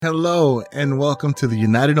Hello and welcome to the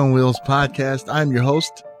United on Wheels podcast. I'm your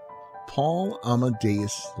host, Paul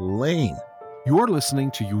Amadeus Lane. You're listening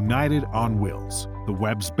to United on Wheels, the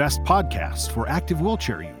web's best podcast for active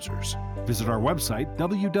wheelchair users. Visit our website,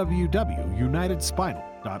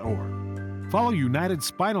 www.unitedspinal.org. Follow United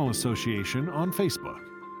Spinal Association on Facebook.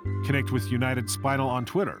 Connect with United Spinal on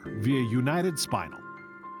Twitter via United Spinal.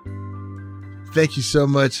 Thank you so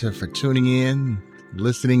much for tuning in,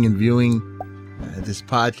 listening, and viewing this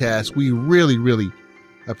podcast. We really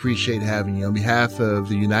appreciate having you. On behalf of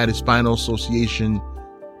the United Spinal Association,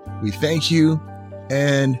 we thank you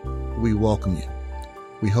and we welcome you.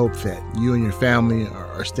 We hope that you and your family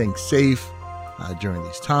are staying safe during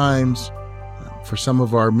these times. For some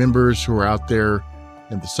of our members who are out there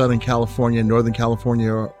in the Southern California, Northern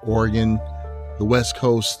California, Oregon, the West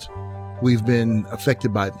Coast, we've been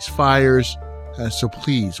affected by these fires. So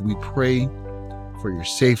please, we pray for your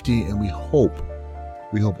safety, and we hope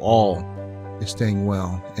all is staying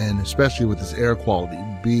well. And especially with this air quality,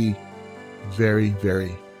 be very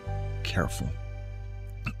careful.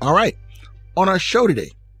 All right. On our show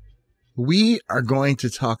today, we are going to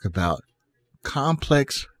talk about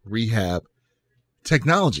complex rehab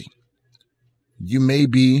technology. You may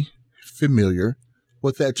be familiar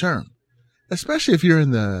with that term, especially if you're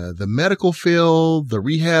in the medical field, the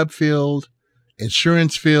rehab field,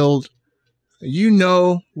 insurance field. You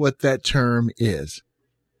know what that term is.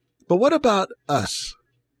 But what about us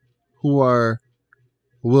who are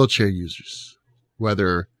wheelchair users,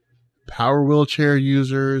 whether power wheelchair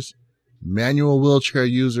users, manual wheelchair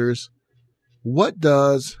users? What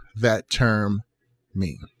does that term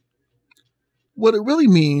mean? What it really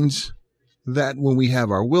means that when we have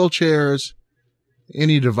our wheelchairs,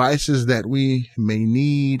 any devices that we may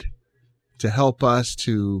need to help us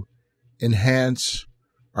to enhance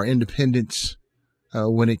our independence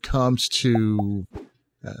when it comes to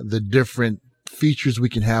the different features we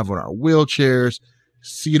can have on our wheelchairs,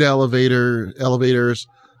 seat elevators,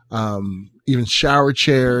 even shower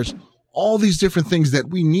chairs, all these different things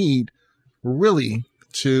that we need really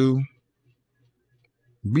to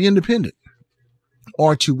be independent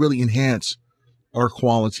or to really enhance our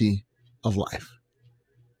quality of life.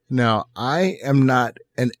 Now, I am not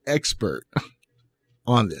an expert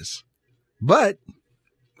on this, but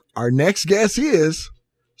our next guest is,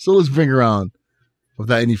 so let's bring her on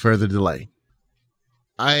without any further delay.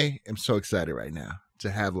 I am so excited right now to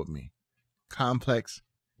have with me complex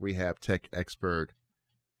rehab tech expert,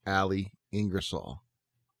 Ali Ingersoll.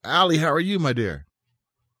 Ali, how are you, my dear?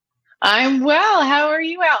 I'm well. How are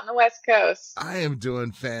you out on the West Coast? I am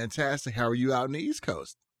doing fantastic. How are you out on the East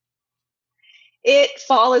Coast?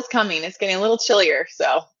 Fall is coming. It's getting a little chillier,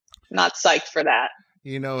 so not psyched for that.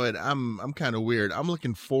 You know what? I'm kind of weird. I'm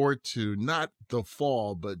looking forward to not the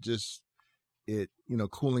fall, but just it,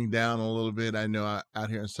 cooling down a little bit. I know out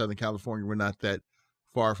here in Southern California, we're not that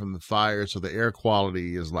far from the fire, so the air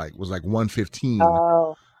quality was like 115.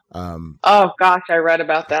 Oh gosh, I read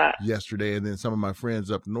about that yesterday. And then some of my friends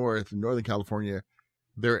up north in Northern California,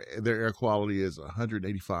 their air quality is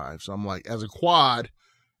 185. So I'm like, as a quad,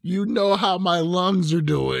 how my lungs are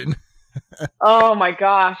doing. Oh my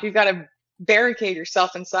gosh, you got to barricade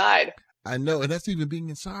yourself inside. I know, and that's even being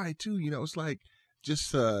inside too. It's like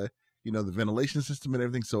just the ventilation system and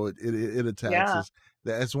everything. So it attacks us.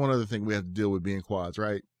 That's one other thing we have to deal with being quads,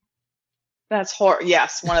 right? That's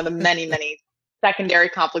yes, one of the many secondary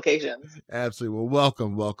complications. Absolutely. Well,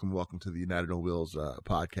 welcome to the United on Wheels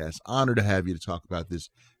podcast. Honored to have you to talk about this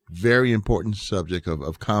very important subject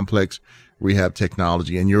of complex rehab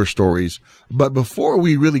technology and your stories. But before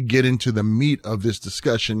we really get into the meat of this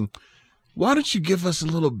discussion, why don't you give us a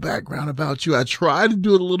little background about you? I tried to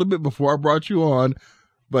do it a little bit before I brought you on,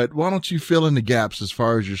 but why don't you fill in the gaps as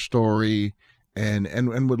far as your story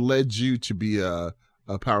and what led you to be a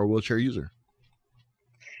power wheelchair user?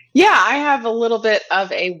 Yeah, I have a little bit of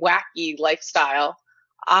a wacky lifestyle.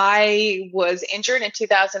 I was injured in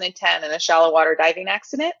 2010 in a shallow water diving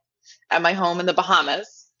accident at my home in the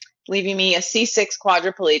Bahamas, leaving me a C6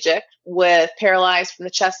 quadriplegic with paralyzed from the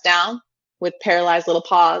chest down, with paralyzed little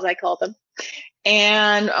paws, I call them.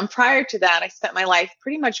 And prior to that, I spent my life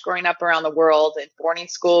pretty much growing up around the world in boarding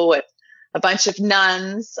school with a bunch of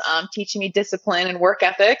nuns teaching me discipline and work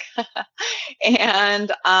ethic.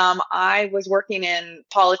 And I was working in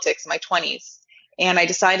politics in my 20s. And I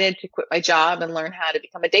decided to quit my job and learn how to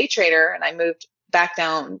become a day trader. And I moved back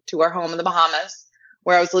down to our home in the Bahamas,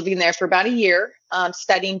 where I was living there for about a year,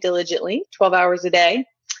 studying diligently, 12 hours a day.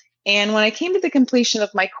 And when I came to the completion of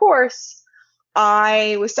my course,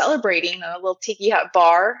 I was celebrating a little tiki hut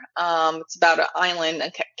bar. It's about an island, a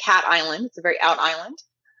cat island. It's a very out island.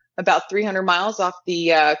 about 300 miles off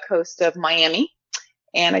the coast of Miami.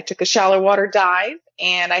 And I took a shallow water dive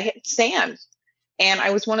and I hit sand. And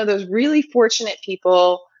I was one of those really fortunate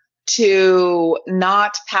people to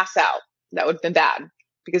not pass out. That would have been bad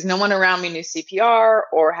because no one around me knew CPR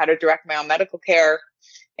or how to direct my own medical care.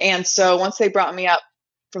 And so once they brought me up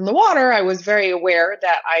from the water, I was very aware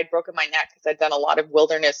that I had broken my neck because I'd done a lot of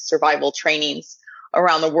wilderness survival trainings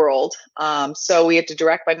around the world. So we had to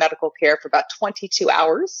direct my medical care for about 22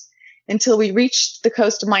 hours until we reached the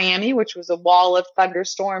coast of Miami, which was a wall of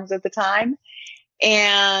thunderstorms at the time.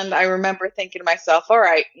 And I remember thinking to myself, all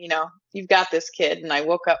right, you've got this, kid. And I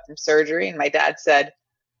woke up from surgery and my dad said,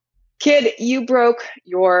 kid, you broke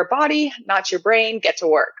your body, not your brain, get to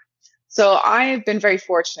work. So I've been very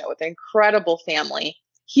fortunate with an incredible family,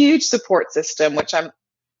 huge support system, which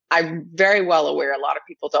I'm very well aware a lot of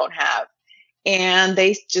people don't have. And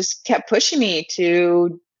they just kept pushing me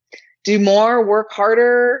to do more, work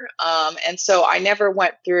harder. And so I never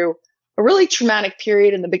went through a really traumatic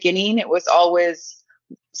period in the beginning. It was always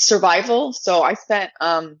survival. So I spent,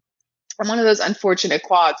 I'm one of those unfortunate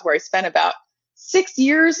quads where I spent about 6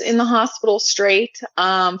 years in the hospital straight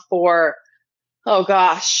for,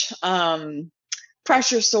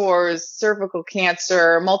 pressure sores, cervical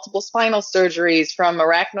cancer, multiple spinal surgeries from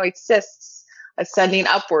arachnoid cysts ascending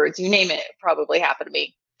upwards, you name it, probably happened to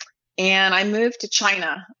me. And I moved to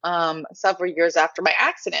China several years after my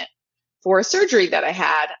accident for a surgery that I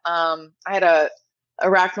had. I had a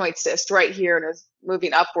arachnoid cyst right here and it was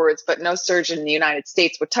moving upwards, but no surgeon in the United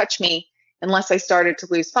States would touch me unless I started to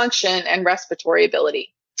lose function and respiratory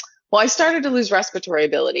ability. Well, I started to lose respiratory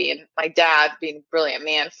ability, and my dad, being a brilliant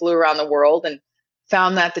man, flew around the world and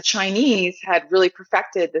found that the Chinese had really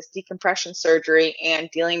perfected this decompression surgery and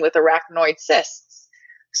dealing with arachnoid cysts.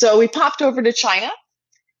 So we popped over to China.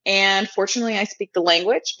 And fortunately, I speak the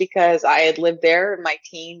language because I had lived there in my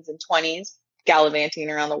teens and 20s, gallivanting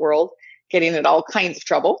around the world, getting in all kinds of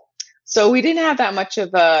trouble. So we didn't have that much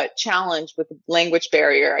of a challenge with the language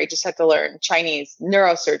barrier. I just had to learn Chinese,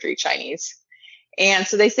 neurosurgery Chinese. And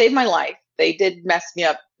so they saved my life. They did mess me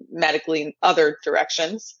up medically in other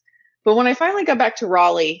directions. But when I finally got back to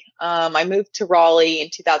Raleigh, I moved to Raleigh in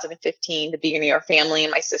 2015 to be near our family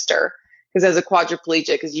and my sister. Because as a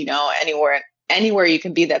quadriplegic, as you know, anywhere you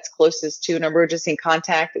can be that's closest to an emergency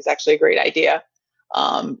contact is actually a great idea,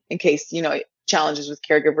 in case, challenges with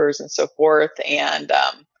caregivers and so forth, and,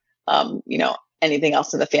 anything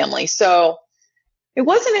else in the family. So it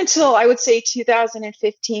wasn't until I would say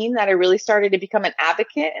 2015 that I really started to become an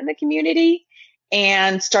advocate in the community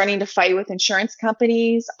and starting to fight with insurance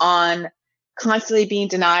companies on constantly being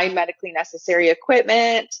denied medically necessary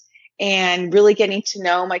equipment and really getting to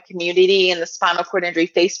know my community in the spinal cord injury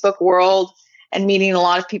Facebook world and meeting a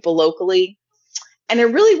lot of people locally. And it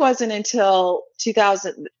really wasn't until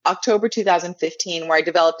October 2015 where I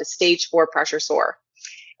developed a stage 4 pressure sore.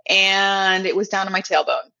 And it was down to my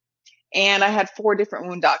tailbone. And I had 4 different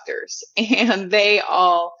wound doctors, and they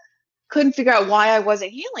all couldn't figure out why I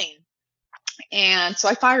wasn't healing. And so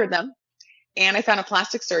I fired them, and I found a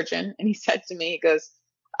plastic surgeon, and he said to me, he goes,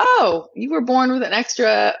 "Oh, you were born with an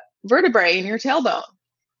extra vertebrae in your tailbone."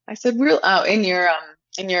 I said, in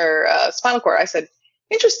your spinal cord. I said,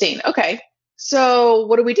 "Interesting. Okay. So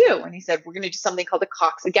what do we do?" And he said, "We're going to do something called a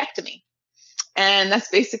coccygectomy." And that's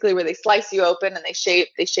basically where they slice you open and they shave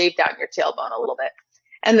down your tailbone a little bit.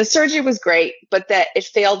 And the surgery was great, but that it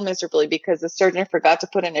failed miserably because the surgeon forgot to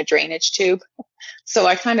put in a drainage tube. So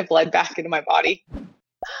I kind of bled back into my body.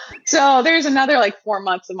 So there's another 4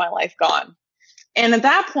 months of my life gone. And at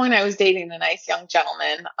that point, I was dating a nice young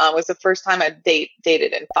gentleman. It was the first time I'd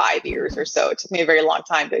dated in 5 years or so. It took me a very long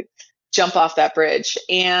time to jump off that bridge.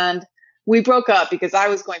 And we broke up because I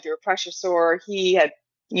was going through a pressure sore. He had,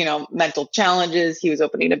 mental challenges. He was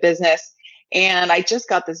opening a business. And I just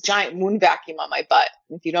got this giant wound vacuum on my butt.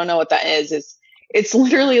 If you don't know what that is it's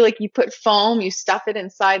literally like you put foam, you stuff it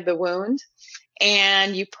inside the wound,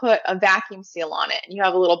 and you put a vacuum seal on it. And you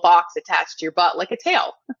have a little box attached to your butt like a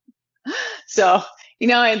tail. So,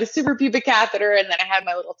 I had the suprapubic catheter, and then I had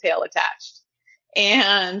my little tail attached.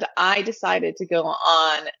 And I decided to go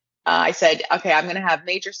on. I said, okay, I'm going to have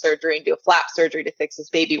major surgery and do a flap surgery to fix this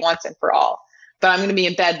baby once and for all. But I'm going to be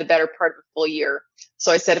in bed the better part of a full year.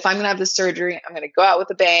 So I said, if I'm going to have this surgery, I'm going to go out with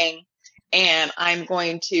a bang, and I'm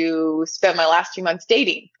going to spend my last few months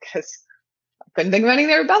dating because I couldn't think of anything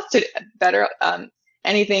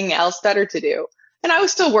else better to do. And I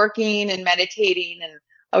was still working and meditating, and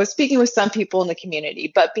I was speaking with some people in the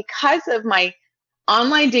community. But because of my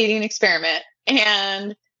online dating experiment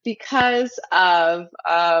and because of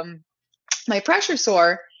my pressure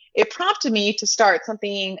sore it prompted me to start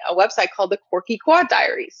a website called the Corky Quad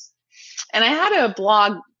Diaries. And I had a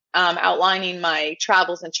blog outlining my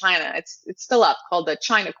travels in China. It's still up, called the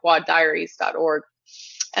ChinaQuadDiaries.org.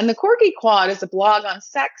 And the Corky Quad is a blog on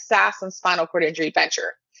sex, sass, and spinal cord injury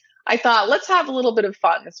adventure. I thought, let's have a little bit of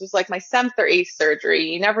fun. This was like my 7th or 8th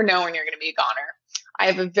surgery. You never know when you're going to be a goner. I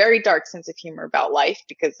have a very dark sense of humor about life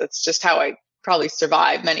because that's just how I probably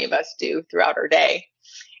survive. Many of us do throughout our day.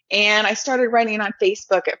 And I started writing on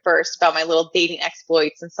Facebook at first about my little dating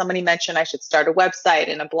exploits. And somebody mentioned I should start a website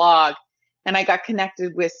and a blog. And I got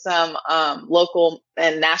connected with some local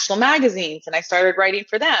and national magazines, and I started writing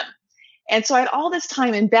for them. And so I had all this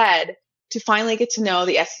time in bed to finally get to know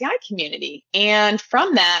the SCI community. And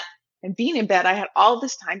from that, and being in bed, I had all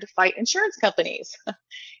this time to fight insurance companies.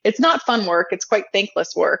 It's not fun work. It's quite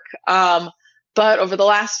thankless work. But over the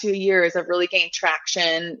last few years, I've really gained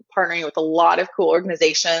traction partnering with a lot of cool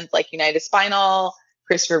organizations like United Spinal,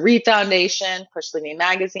 Christopher Reeve Foundation, Push Living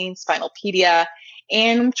Magazine, Spinalpedia,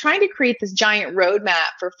 and I'm trying to create this giant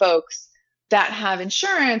roadmap for folks that have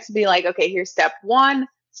insurance to be like, okay, here's step 1,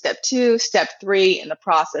 step 2, step 3 in the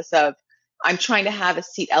process of I'm trying to have a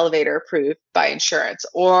seat elevator approved by insurance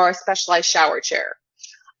or a specialized shower chair.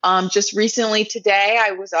 Just recently today,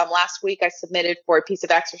 last week, I submitted for a piece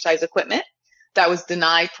of exercise equipment that was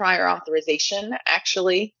denied prior authorization,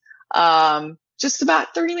 actually, just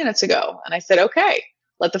about 30 minutes ago. And I said, okay,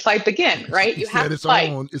 let the fight begin, right? You have to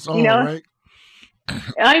fight. It's on, right?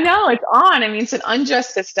 I know, it's on. I mean, it's an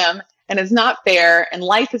unjust system, and it's not fair, and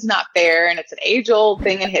life is not fair, and it's an age-old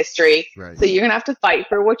thing in history. Right. So you're going to have to fight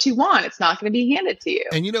for what you want. It's not going to be handed to you.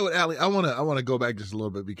 And you know what, Allie, I want to go back just a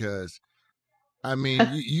little bit because, I mean,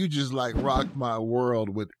 you just like rocked my world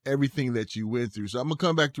with everything that you went through. So I'm going to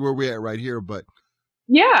come back to where we're at right here, but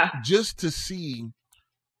yeah, just to see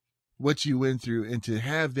what you went through and to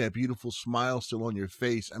have that beautiful smile still on your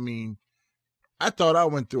face. I mean, I thought I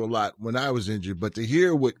went through a lot when I was injured, but to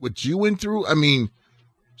hear what you went through, I mean,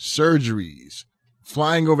 surgeries,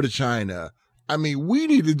 flying over to China. I mean, we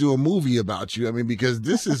need to do a movie about you. I mean, because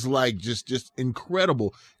this is like just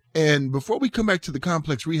incredible. And before we come back to the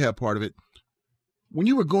complex rehab part of it, when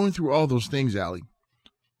you were going through all those things, Allie,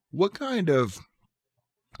 what kind of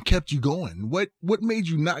kept you going? What made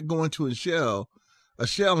you not go into a shell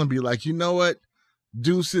and be like, you know what,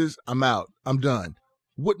 deuces, I'm out, I'm done?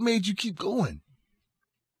 What made you keep going?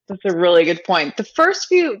 That's a really good point. The first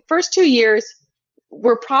 2 years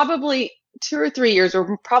were probably 2 or 3 years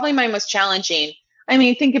were probably my most challenging. I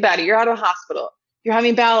mean, think about it. You're out of hospital. You're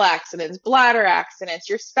having bowel accidents, bladder accidents,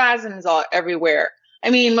 your spasms all everywhere. I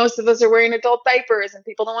mean, most of us are wearing adult diapers and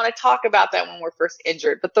people don't want to talk about that when we're first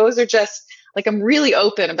injured. But those are just like, I'm really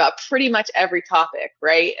open about pretty much every topic,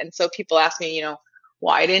 right? And so people ask me,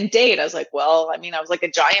 why I didn't date. I was like, well, I mean, I was like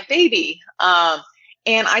a giant baby.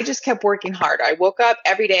 And I just kept working hard. I woke up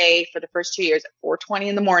every day for the first 2 years at 4:20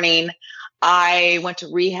 in the morning. I went to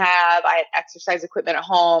rehab. I had exercise equipment at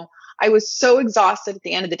home. I was so exhausted at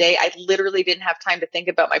the end of the day. I literally didn't have time to think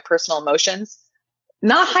about my personal emotions.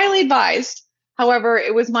 Not highly advised. However,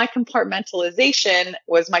 it was my compartmentalization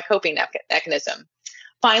was my coping mechanism.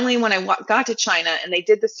 Finally, when I got to China and they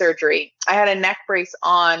did the surgery, I had a neck brace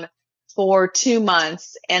on for 2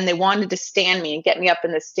 months, and they wanted to stand me and get me up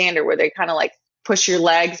in the stander where they kind of like push your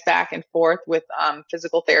legs back and forth with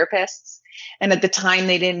physical therapists. And at the time,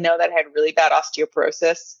 they didn't know that I had really bad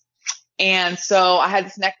osteoporosis. And so I had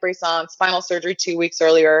this neck brace on, spinal surgery 2 weeks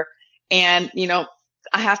earlier. And,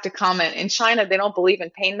 I have to comment, in China, they don't believe in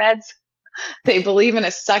pain meds. They believe in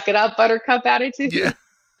a suck it up buttercup attitude. Yeah.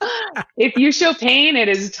 If you show pain, it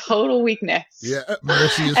is total weakness. Yeah.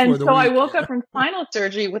 Mercy is and for the so weak. I woke up from spinal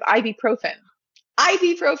surgery with ibuprofen.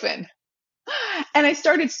 And I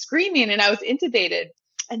started screaming and I was intubated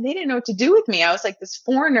and they didn't know what to do with me. I was like this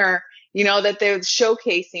foreigner, that they were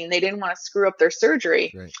showcasing. They didn't want to screw up their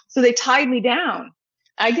surgery. Right. So they tied me down.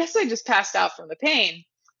 I guess I just passed out from the pain.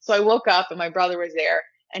 So I woke up and my brother was there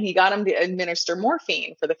and he got him to administer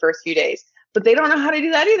morphine for the first few days, but they don't know how to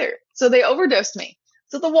do that either. So they overdosed me.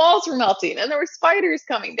 So the walls were melting and there were spiders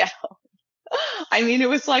coming down. I mean, it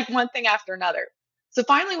was like one thing after another. So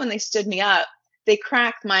finally, when they stood me up, they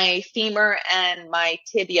cracked my femur and my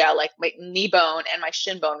tibia, like my knee bone and my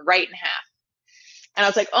shin bone right in half. And I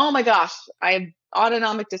was like, oh my gosh, I have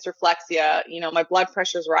autonomic dysreflexia. My blood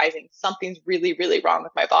pressure is rising. Something's really, really wrong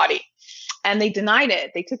with my body. And they denied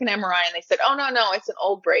it. They took an MRI and they said, oh, no, it's an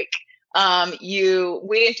old break.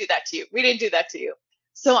 We didn't do that to you. We didn't do that to you.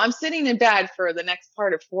 So I'm sitting in bed for the next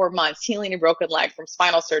part of 4 months, healing a broken leg from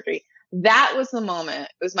spinal surgery. That was the moment.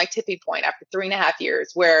 It was my tipping point after 3.5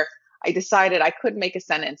 years where I decided I couldn't make a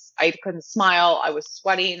sentence. I couldn't smile. I was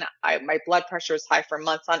sweating. My blood pressure was high for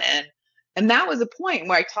months on end. And that was a point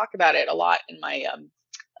where I talk about it a lot in my,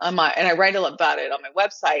 and I write about it on my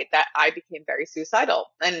website, that I became very suicidal.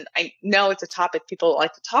 And I know it's a topic people don't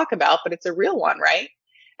like to talk about, but it's a real one, right?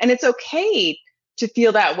 And it's okay to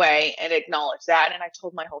feel that way and acknowledge that. And I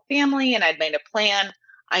told my whole family, and I'd made a plan.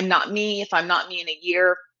 I'm not me. If I'm not me in a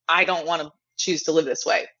year, I don't want to choose to live this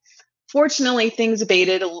way. Fortunately, things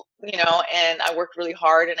abated, and I worked really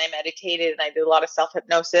hard, and I meditated, and I did a lot of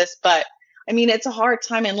self-hypnosis. But I mean, it's a hard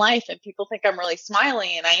time in life, and people think I'm really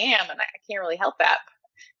smiling, and I am, and I can't really help that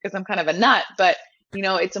because I'm kind of a nut. But,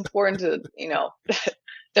 it's important to,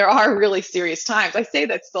 there are really serious times. I say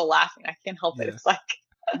that still laughing. I can't help it. It's like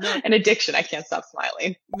an addiction. I can't stop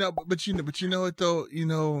smiling. No, but you know what though?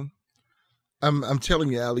 I'm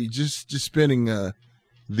telling you, Ali, just spending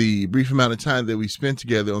the brief amount of time that we spent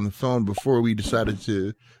together on the phone before we decided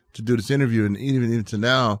to do this interview, and even into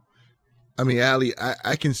now, I mean, Ali,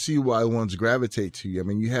 I can see why ones gravitate to you. I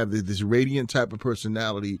mean, you have this radiant type of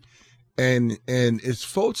personality, and it's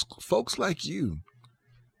folks like you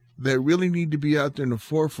that really need to be out there in the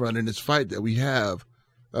forefront in this fight that we have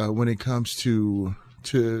when it comes to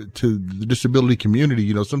the disability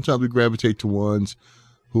community. Sometimes we gravitate to ones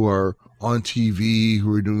who are on TV,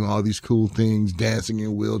 who are doing all these cool things, dancing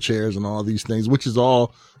in wheelchairs and all these things, which is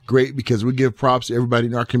all great because we give props to everybody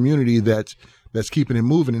in our community that's keeping it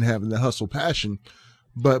moving and having the hustle passion.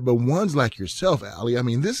 But ones like yourself, Ali, I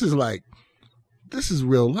mean, this is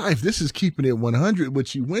real life. This is keeping it 100,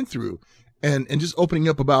 what you went through, and just opening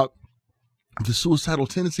up about the suicidal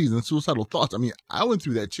tendencies and suicidal thoughts. I mean, I went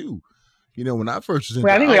through that too. When I first was in,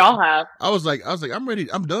 I think we all have. I was like, I'm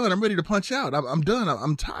ready. I'm done. I'm ready to punch out. I'm done.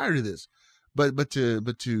 I'm tired of this. But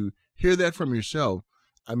to hear that from yourself,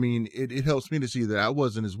 I mean, it helps me to see that I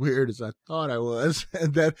wasn't as weird as I thought I was,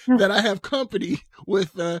 and that I have company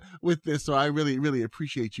with this. So I really, really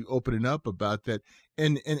appreciate you opening up about that.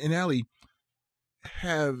 And Ali,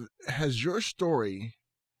 has your story,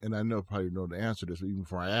 and I probably know the answer to this even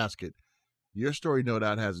before I ask it, your story no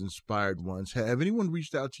doubt has inspired ones. Have anyone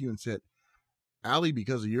reached out to you and said, Ali,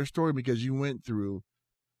 because of your story, because you went through,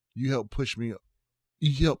 you helped push me,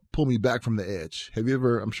 you helped pull me back from the edge? Have you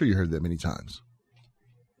ever? I'm sure you heard that many times.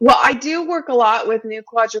 Well, I do work a lot with new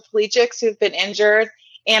quadriplegics who've been injured,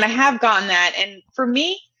 and I have gotten that. And for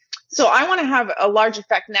me, so I want to have a large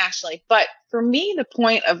effect nationally, but for me, the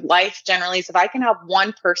point of life generally is if I can help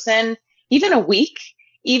one person, even a week,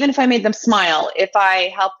 even if I made them smile, if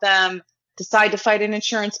I help them decide to fight an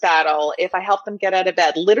insurance battle, if I help them get out of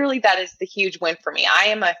bed, literally that is the huge win for me. I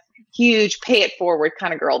am a huge pay it forward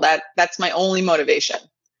kind of girl. That's my only motivation.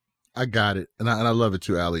 I got it. And I love it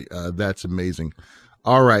too, Ali. That's amazing.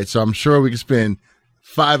 All right. So I'm sure we can spend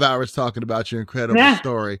 5 hours talking about your incredible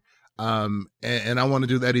story. And I want to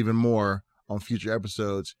do that even more on future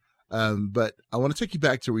episodes. But I want to take you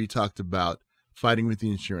back to where you talked about fighting with the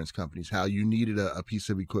insurance companies, how you needed a piece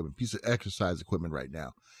of equipment, piece of exercise equipment right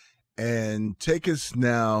now. And take us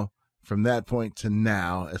now from that point to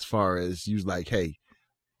now, as far as you like, hey,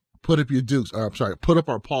 put up your dukes, or I'm sorry, put up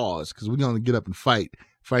our paws, because we're going to get up and fight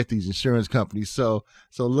these insurance companies. So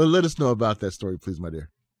let us know about that story, please, my dear.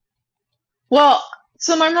 Well,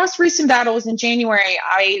 so my most recent battle was in January.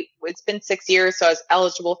 It's been 6 years, so I was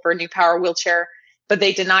eligible for a new power wheelchair, but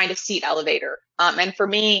they denied a seat elevator. And for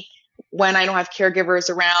me, when I don't have caregivers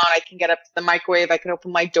around, I can get up to the microwave, I can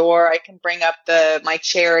open my door, I can bring up my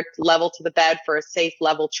chair level to the bed for a safe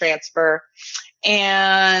level transfer.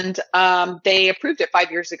 And they approved it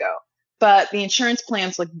 5 years ago. But the insurance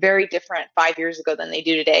plans look very different 5 years ago than they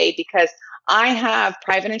do today, because I have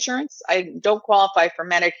private insurance. I don't qualify for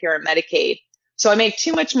Medicare and Medicaid. So I make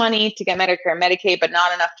too much money to get Medicare and Medicaid, but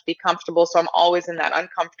not enough to be comfortable. So I'm always in that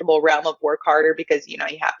uncomfortable realm of work harder because, you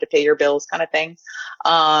have to pay your bills kind of thing.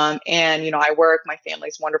 And, I work, my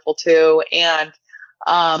family's wonderful too. And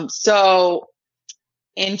so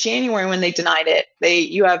in January, when they denied it,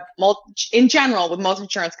 you have in general with most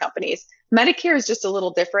insurance companies, Medicare is just a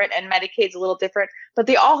little different and Medicaid's a little different, but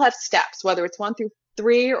they all have steps, whether it's 1 through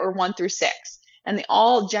 3 or 1 through 6, and they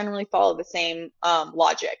all generally follow the same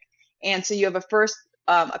logic. And so you have a first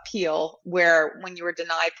appeal where when you were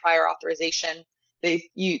denied prior authorization,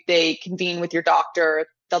 they convene with your doctor,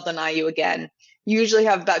 they'll deny you again. You usually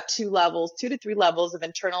have about 2 to 3 levels of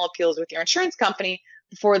internal appeals with your insurance company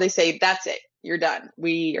before they say, that's it, you're done.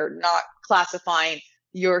 We are not classifying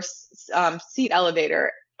your seat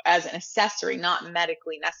elevator as an accessory, not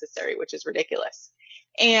medically necessary, which is ridiculous.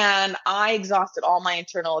 And I exhausted all my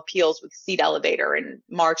internal appeals with seat elevator in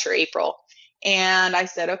March or April. And I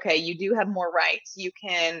said, okay, you do have more rights. You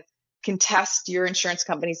can contest your insurance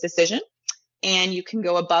company's decision, and you can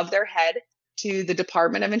go above their head to the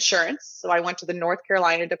Department of Insurance. So I went to the North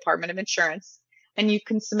Carolina Department of Insurance, and you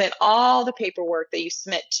can submit all the paperwork that you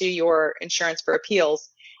submit to your insurance for appeals,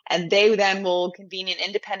 and they then will convene an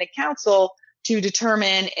independent counsel to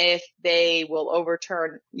determine if they will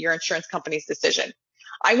overturn your insurance company's decision.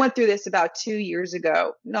 I went through this about 3 years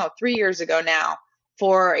ago now,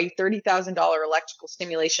 for a $30,000 electrical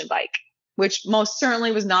stimulation bike, which most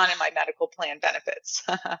certainly was not in my medical plan benefits.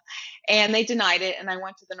 And they denied it. And I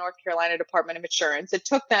went to the North Carolina Department of Insurance. It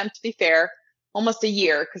took them, to be fair, almost a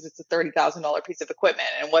year, because it's a $30,000 piece of equipment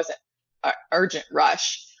and it wasn't an urgent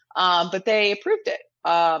rush. But they approved it.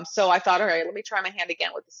 So I thought, all right, let me try my hand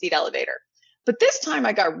again with the seat elevator. But this time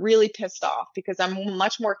I got really pissed off because I'm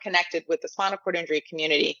much more connected with the spinal cord injury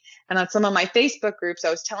community. And on some of my Facebook groups,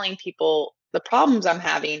 I was telling people the problems I'm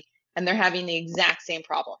having, and they're having the exact same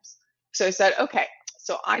problems. So I said, okay,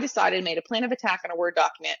 so I decided, made a plan of attack on a Word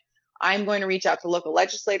document. I'm going to reach out to local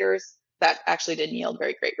legislators. That actually didn't yield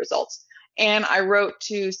very great results. And I wrote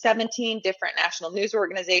to 17 different national news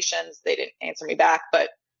organizations. They didn't answer me back,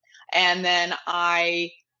 and then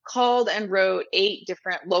I called and wrote 8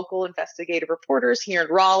 different local investigative reporters here in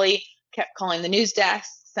Raleigh, kept calling the news desk,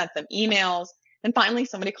 sent them emails, and finally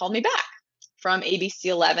somebody called me back from ABC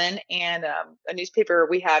 11 and a newspaper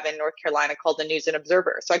we have in North Carolina called the News and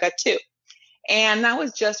Observer. So I got 2. And that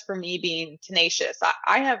was just for me being tenacious.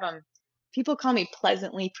 I have, people call me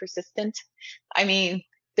pleasantly persistent. I mean,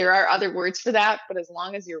 there are other words for that, but as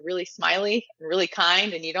long as you're really smiley and really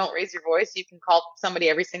kind and you don't raise your voice, you can call somebody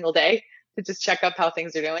every single day to just check up how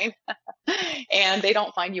things are doing and they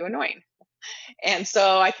don't find you annoying. And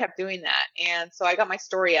so I kept doing that. And so I got my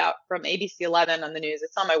story out from ABC 11 on the news.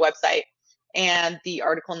 It's on my website, and the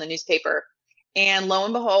article in the newspaper. And lo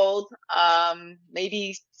and behold,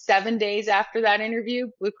 maybe 7 days after that interview,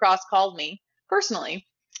 Blue Cross called me personally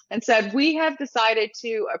and said, we have decided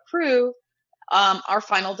to approve our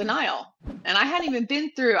final denial. And I hadn't even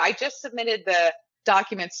been through, I just submitted the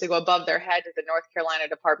documents to go above their head to the North Carolina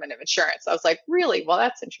Department of Insurance. I was like, really? Well,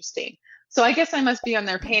 that's interesting. So I guess I must be on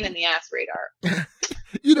their pain in the ass radar.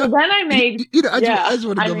 So then I made, I just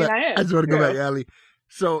want to go back. I just want to go back, Allie.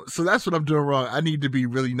 So that's what I'm doing wrong. I need to be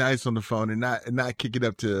really nice on the phone and not kick it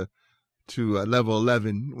up to level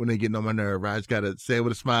 11 when they getting on my nerve. Right? I just gotta say it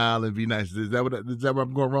with a smile and be nice. Is that what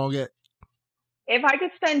I'm going wrong at? If I could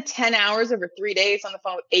spend 10 hours over 3 days on the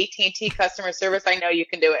phone with AT&T customer service, I know you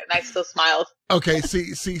can do it. And I still smiled. Okay,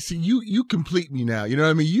 see, you complete me now. You know what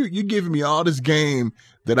I mean? You're giving me all this game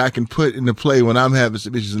that I can put into play when I'm having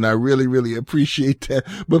some issues, and I really, really appreciate that.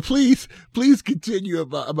 But please continue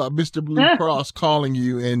about Mr. Blue Cross calling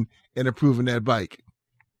you and approving that bike.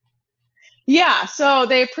 Yeah, so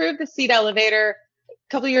they approved the seat elevator. A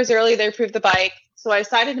couple of years earlier, they approved the bike. So I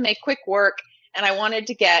decided to make quick work. And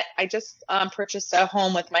I just purchased a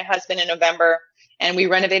home with my husband in November, and we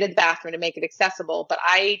renovated the bathroom to make it accessible. But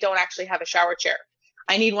I don't actually have a shower chair.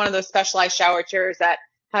 I need one of those specialized shower chairs that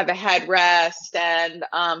have a headrest and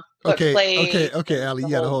Okay, Allie, you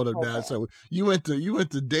gotta hold up now. So you went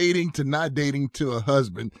to dating to not dating to a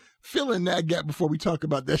husband. Fill in that gap before we talk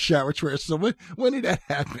about that shower chair. So when did that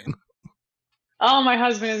happen? Oh, my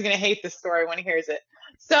husband is gonna hate this story when he hears it.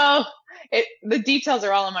 So the details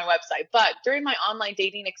are all on my website. But during my online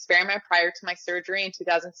dating experiment prior to my surgery in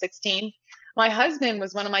 2016, my husband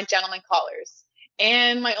was one of my gentleman callers.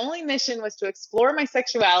 And my only mission was to explore my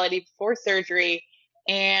sexuality before surgery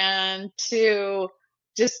and to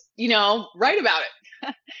just, write about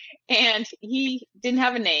it. And he didn't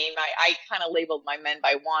have a name. I kind of labeled my men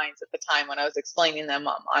by wines at the time when I was explaining them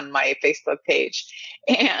on my Facebook page.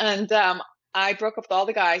 And I broke up with all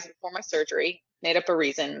the guys before my surgery. Made up a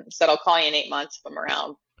reason, said I'll call you in 8 months if I'm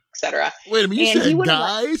around, etc. Wait a minute, you said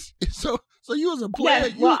guys? So you was a player?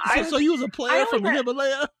 Yes, so you was a player from the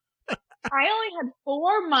Himalaya? I only had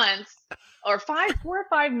 4 months or 4 or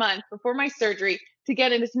 5 months before my surgery to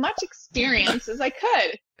get in as much experience as I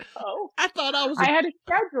could. Oh, I had a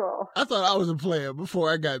schedule. I thought I was a player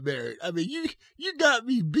before I got married. I mean, you got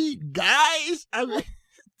me beat, guys. I mean.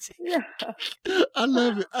 Yeah. I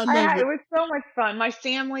love it. I love it. It was so much fun. My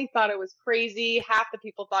family thought it was crazy. Half the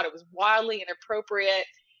people thought it was wildly inappropriate.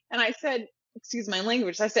 And I said, excuse my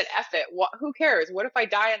language, I said, F it. Who cares? What if I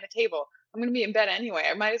die on the table? I'm going to be in bed anyway.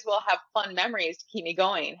 I might as well have fun memories to keep me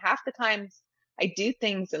going. Half the times I do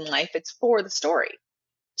things in life, it's for the story,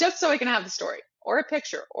 just so I can have the story or a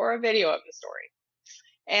picture or a video of the story.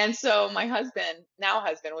 And so my husband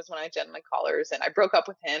was one of my gentleman callers, and I broke up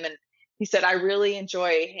with him, and he said, I really enjoy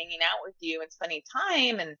hanging out with you and spending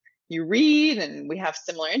time, and you read and we have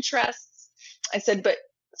similar interests. I said,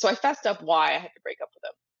 so I fessed up why I had to break up with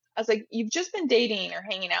him. I was like, you've just been dating or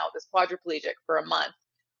hanging out with this quadriplegic for a month.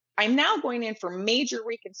 I'm now going in for major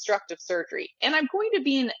reconstructive surgery, and I'm going to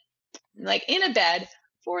be in a bed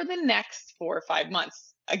for the next 4 or 5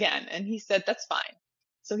 months again. And he said, that's fine.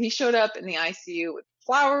 So he showed up in the ICU with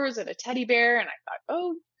flowers and a teddy bear. And I thought,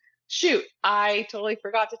 oh, shoot, I totally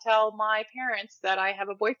forgot to tell my parents that I have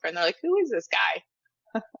a boyfriend. They're like, who is this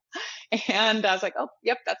guy? And I was like, oh,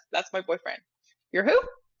 yep, that's my boyfriend. You're who?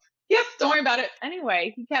 Yep, don't worry about it.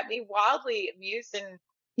 Anyway, he kept me wildly amused, and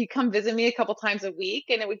he'd come visit me a couple times a week,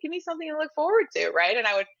 and it would give me something to look forward to, right? And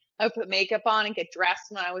I would put makeup on and get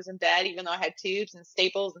dressed when I was in bed, even though I had tubes and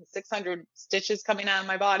staples and 600 stitches coming out of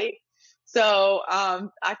my body. So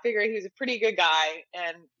I figured he was a pretty good guy.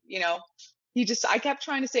 And, I kept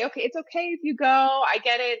trying to say, okay, it's okay if you go. I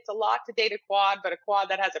get it. It's a lot to date a quad, but a quad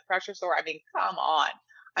that has a pressure sore. I mean, come on.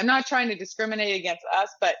 I'm not trying to discriminate against us,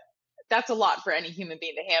 but that's a lot for any human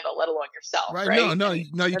being to handle, let alone yourself. Right.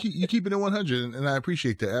 No, you keep it at 100, and I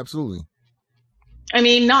appreciate that. Absolutely. I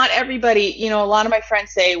mean, not everybody, a lot of my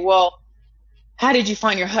friends say, well, how did you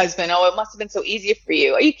find your husband? Oh, it must have been so easy for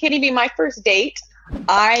you. Are you kidding me? My first date,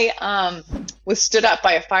 I was stood up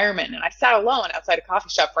by a fireman, and I sat alone outside a coffee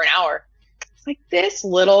shop for an hour. It's like this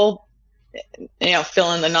little,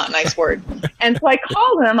 fill in the not nice word. And so I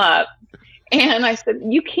called him up, and I said,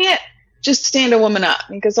 you can't just stand a woman up.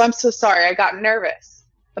 And he goes, I'm so sorry. I got nervous.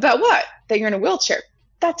 About what? That you're in a wheelchair.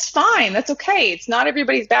 That's fine. That's okay. It's not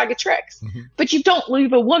everybody's bag of tricks. Mm-hmm. But you don't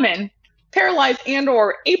leave a woman paralyzed and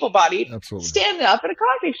or able-bodied standing up at a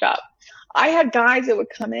coffee shop. I had guys that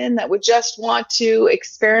would come in that would just want to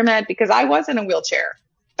experiment because I was in a wheelchair.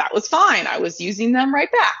 That was fine. I was using them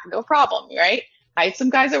right back. No problem, right? I had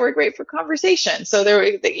some guys that were great for conversation. So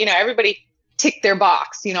everybody ticked their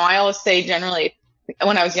box. I always say generally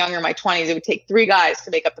when I was younger, in my 20s, it would take 3 guys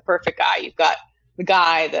to make up the perfect guy. You've got the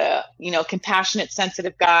guy, the compassionate,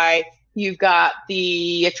 sensitive guy. You've got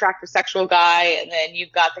the attractive sexual guy, and then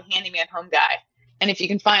you've got the handyman home guy. And if you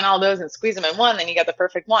can find all those and squeeze them in one, then you got the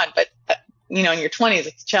perfect one. But in your 20s,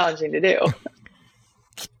 it's challenging to do.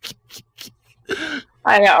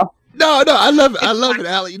 I know. No, I love it,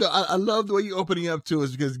 Allie. I love the way you're opening up to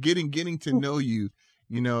us, because getting to know you,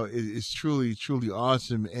 is truly, truly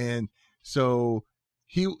awesome. And so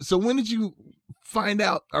when did you find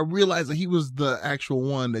out or realize that he was the actual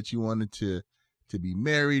one that you wanted to be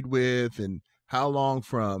married with? And how long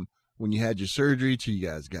from when you had your surgery till you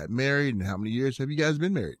guys got married, and how many years have you guys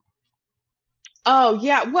been married? Oh,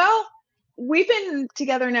 yeah. Well, we've been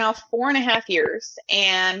together now 4.5 years,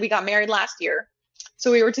 and we got married last year.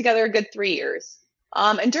 So we were together a good 3 years.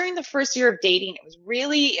 And during the first year of dating, it was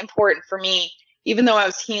really important for me, even though I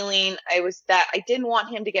was healing, it was that I didn't want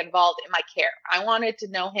him to get involved in my care. I wanted to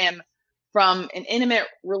know him from an intimate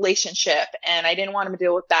relationship, and I didn't want him to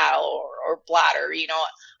deal with bowel or bladder.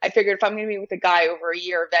 I figured if I'm going to be with a guy over a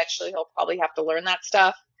year, eventually he'll probably have to learn that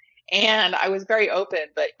stuff. And I was very open,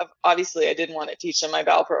 but obviously I didn't want to teach him my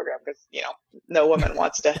bowel program because, no woman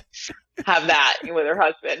wants to have that with her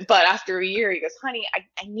husband. But after a year, he goes, honey,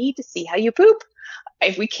 I need to see how you poop.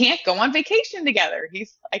 If we can't go on vacation together.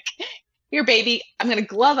 He's like, here, baby, I'm going to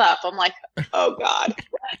glove up. I'm like, oh God,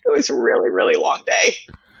 it was a really, really long day.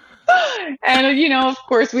 And, of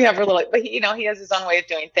course we have a little, but he has his own way of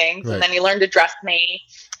doing things. Right. And then he learned to dress me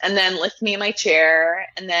and then lift me in my chair.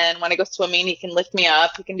 And then when I go swimming, he can lift me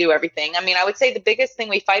up. He can do everything. I mean, I would say the biggest thing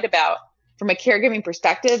we fight about from a caregiving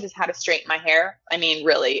perspective is how to straighten my hair. I mean,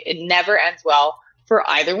 really, it never ends well for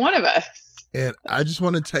either one of us. And I just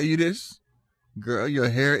want to tell you this. Girl, your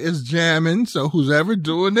hair is jamming. So who's ever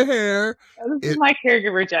doing the hair? This is my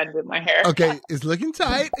caregiver, Jen, with my hair. Okay, it's looking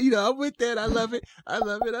tight. I'm with that. I love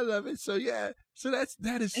it. So yeah,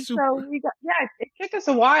 that is super. So it took us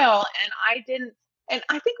a while, and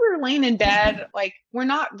I think we were laying in bed, like we're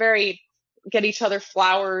not very get each other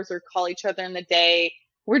flowers or call each other in the day.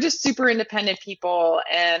 We're just super independent people,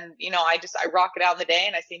 and I rock it out in the day,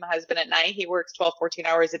 and I see my husband at night. He works 12, 14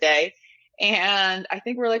 hours a day, and I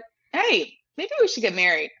think we're like, hey, maybe we should get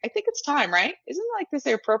married. I think it's time, right? Isn't like this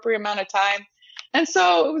the appropriate amount of time? And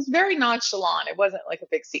so it was very nonchalant. It wasn't like a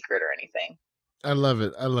big secret or anything. I love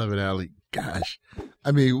it, Allie. Gosh,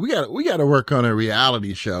 I mean, we got to work on a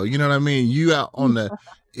reality show. You know what I mean? You out on the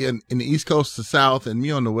in the East Coast to South, and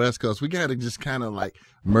me on the West Coast. We got to just kind of like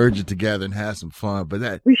merge it together and have some fun.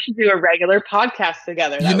 But we should do a regular podcast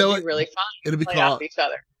together. That would be really fun. It'll be called each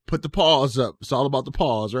other. Put the paws up. It's all about the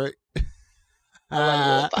paws, right?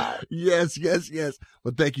 Yes.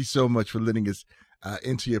 Well, thank you so much for letting us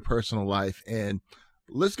into your personal life. And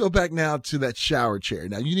let's go back now to that shower chair.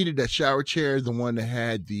 Now, you needed that shower chair, the one that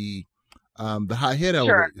had the the high head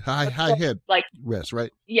elevator, high head like rest,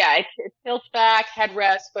 right? Yeah, it tilts back,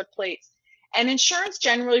 headrest, foot plates. And insurance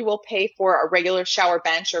generally will pay for a regular shower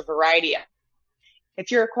bench or variety.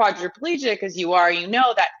 If you're a quadriplegic, as you are, you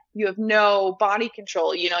know that you have no body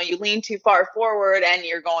control. You lean too far forward and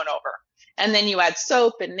you're going over. And then you add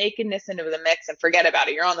soap and nakedness into the mix and forget about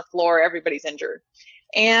it. You're on the floor, everybody's injured.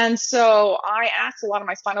 And so I asked a lot of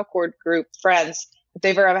my spinal cord group friends if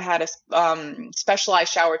they've ever had a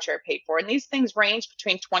specialized shower chair paid for. And these things range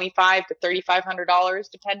between $2,500 to $3,500,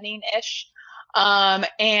 depending ish.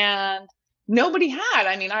 And nobody had.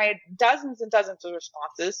 I mean, I had dozens and dozens of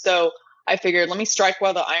responses. So I figured, let me strike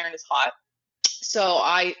while the iron is hot. So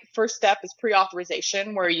first step is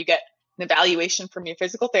pre-authorization, where you get an evaluation from your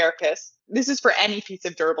physical therapist. This is for any piece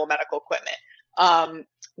of durable medical equipment.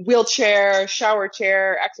 Wheelchair, shower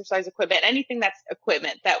chair, exercise equipment, anything that's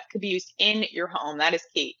equipment that could be used in your home. That is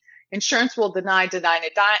key. Insurance will deny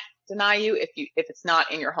you if it's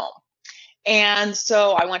not in your home. And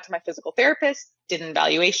so I went to my physical therapist, did an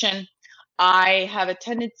evaluation. I have a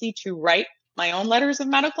tendency to write my own letters of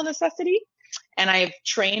medical necessity, and I've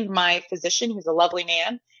trained my physician, who's a lovely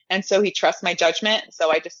man, and so he trusts my judgment.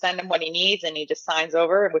 So I just send him what he needs, and he just signs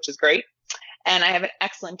over, which is great. And I have an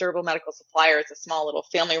excellent durable medical supplier. It's a small little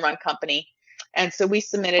family-run company. And so we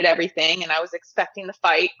submitted everything, and I was expecting the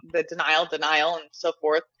fight, the denial, and so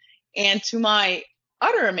forth. And to my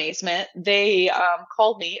utter amazement, they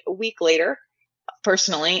called me a week later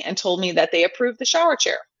personally and told me that they approved the shower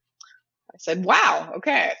chair. I said, wow,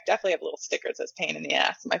 okay, I definitely have a little sticker that says pain in the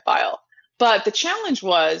ass in my file. But the challenge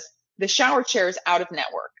was the shower chair is out of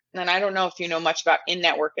network. And I don't know if you know much about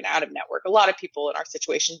in-network and out-of-network. A lot of people in our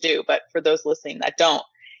situation do, but for those listening that don't,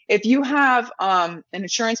 if you have an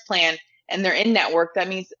insurance plan and they're in-network, that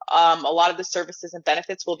means a lot of the services and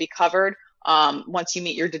benefits will be covered once you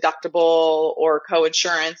meet your deductible or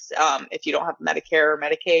co-insurance if you don't have Medicare or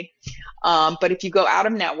Medicaid. But if you go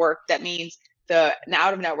out-of-network, that means the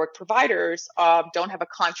out-of-network providers don't have a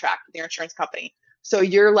contract with your insurance company. So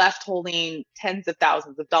you're left holding tens of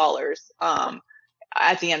thousands of dollars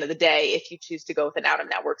at the end of the day if you choose to go with an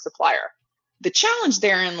out-of-network supplier. The challenge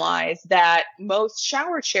therein lies that most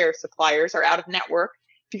shower chair suppliers are out of network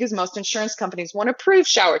because most insurance companies won't approve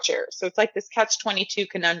shower chairs. So it's like this catch-22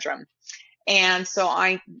 conundrum. And so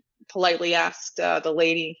I politely asked the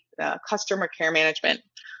lady, customer care management,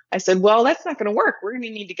 I said, well, that's not going to work. We're going to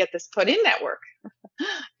need to get this put in network.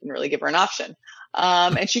 Didn't really give her an option.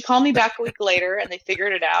 And she called me back a week later and they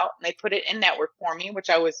figured it out and they put it in network for me, which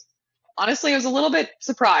I was a little bit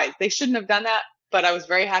surprised. They shouldn't have done that, but I was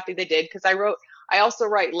very happy they did because I also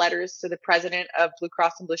write letters to the president of Blue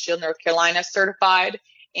Cross and Blue Shield North Carolina certified,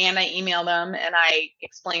 and I email them and I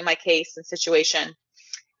explain my case and situation.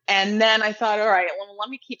 And then I thought, all right, well, let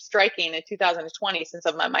me keep striking in 2020 since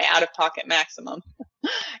I'm at my out-of-pocket maximum.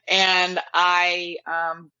 And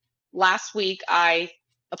last week I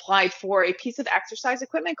applied for a piece of exercise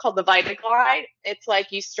equipment called the VitaGlide. It's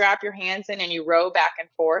like you strap your hands in and you row back and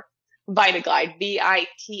forth. VitaGlide,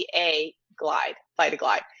 VITA glide,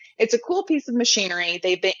 VitaGlide. It's a cool piece of machinery.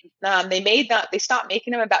 They stopped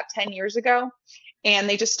making them about 10 years ago, and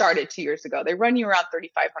they just started 2 years ago. They run you around $3,500.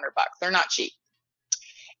 They're not cheap.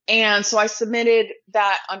 And so I submitted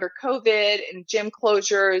that under COVID and gym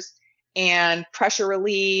closures and pressure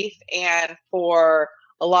relief and for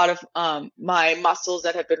a lot of my muscles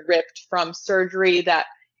that have been ripped from surgery, that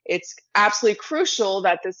it's absolutely crucial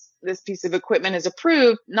that this piece of equipment is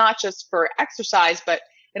approved, not just for exercise, but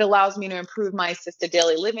it allows me to improve my assisted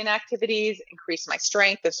daily living activities, increase my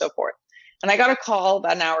strength, and so forth. And I got a call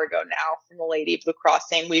about an hour ago now from a lady at Blue Cross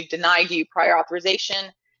saying, we've denied you prior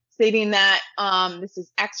authorization, stating that this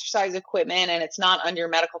is exercise equipment and it's not under your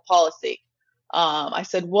medical policy. I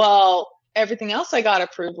said, well, everything else I got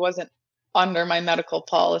approved wasn't under my medical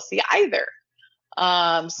policy either.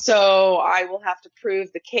 So I will have to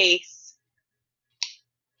prove the case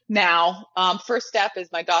now. First step is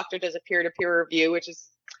my doctor does a peer-to-peer review, which is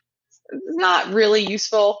not really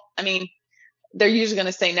useful. I mean, they're usually going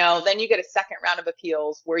to say no. Then you get a second round of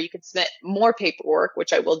appeals where you can submit more paperwork,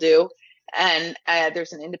 which I will do. And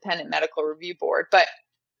there's an independent medical review board, but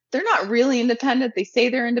they're not really independent. They say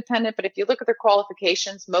they're independent, but if you look at their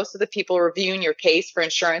qualifications, most of the people reviewing your case for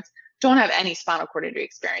insurance don't have any spinal cord injury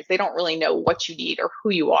experience. They don't really know what you need or who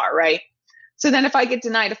you are, right? So then if I get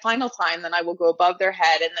denied a final time, then I will go above their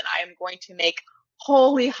head, and then I am going to make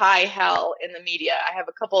holy high hell in the media. I have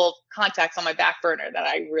a couple of contacts on my back burner that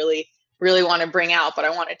I really, really want to bring out, but I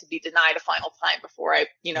want it to be denied a final time before I,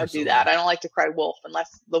 do that. I don't like to cry wolf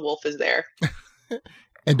unless the wolf is there.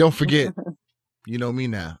 And don't forget, you know me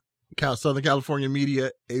now, Southern California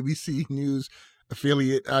Media, ABC News,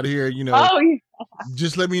 affiliate out here, Oh, yeah.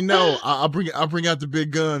 just let me know. I'll bring out the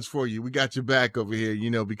big guns for you. We got your back over here,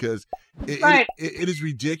 because Right. it is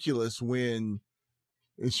ridiculous when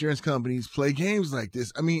insurance companies play games like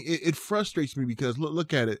this. I mean, it frustrates me because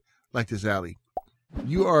look at it like this, Allie.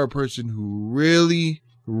 You are a person who really,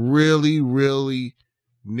 really, really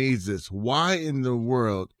needs this. Why in the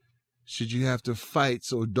world should you have to fight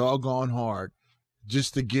so doggone hard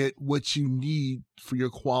just to get what you need for your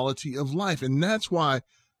quality of life? And that's why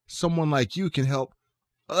someone like you can help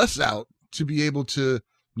us out to be able to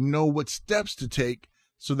know what steps to take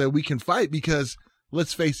so that we can fight. Because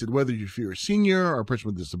let's face it, whether you're a senior or a person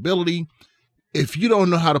with disability, if you don't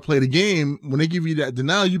know how to play the game, when they give you that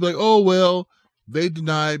denial, you'd be like, oh, well, they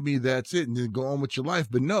denied me, that's it, and then go on with your life.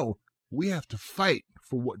 But no, we have to fight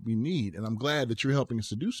for what we need. And I'm glad that you're helping us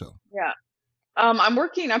to do so. Yeah. I'm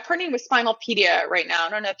partnering with Spinalpedia right now. I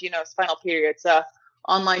don't know if you know Spinalpedia. It's a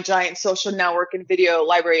online giant social network and video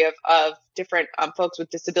library of different folks with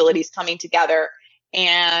disabilities coming together,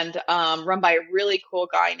 and run by a really cool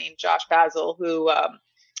guy named Josh Basil, who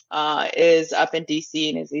is up in DC,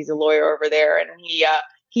 and he's a lawyer over there. And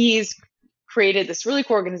he's created this really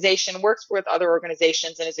cool organization, works with other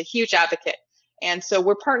organizations, and is a huge advocate. And so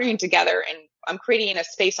we're partnering together, and I'm creating a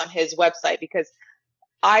space on his website because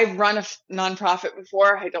I've run a nonprofit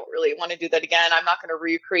before. I don't really want to do that again. I'm not going to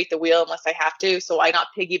recreate the wheel unless I have to. So why not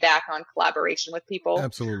piggyback on collaboration with people?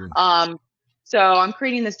 Absolutely. So I'm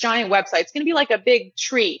creating this giant website. It's going to be like a big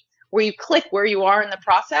tree where you click where you are in the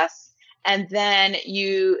process, and then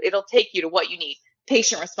it'll take you to what you need: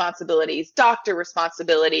 patient responsibilities, doctor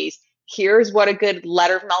responsibilities. Here's what a good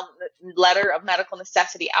letter of medical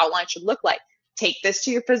necessity outline should look like. Take this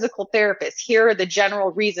to your physical therapist. Here are the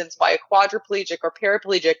general reasons why a quadriplegic or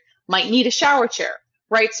paraplegic might need a shower chair,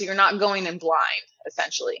 right? So you're not going in blind,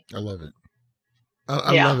 essentially. I love it.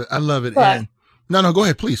 I love it. I love it. But, and no, go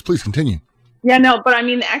ahead. Please continue. Yeah, no, but I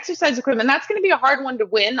mean, the exercise equipment, that's going to be a hard one to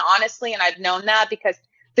win, honestly. And I've known that because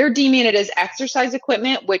they're deeming it as exercise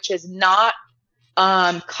equipment, which is not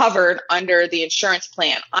covered under the insurance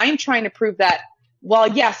plan. I'm trying to prove that, well,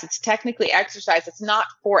 yes, it's technically exercise. It's not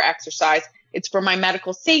for exercise. It's for my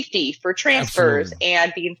medical safety, for transfers, Absolutely.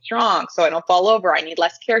 and being strong so I don't fall over. I need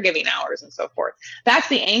less caregiving hours and so forth. That's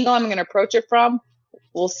the angle I'm going to approach it from.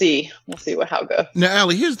 We'll see. How it goes. Now,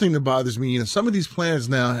 Allie, here's the thing that bothers me. Some of these plans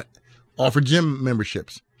now offer gym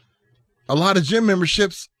memberships. A lot of gym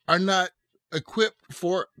memberships are not equipped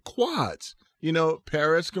for quads.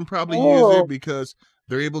 Paras can probably use it because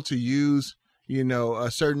they're able to use,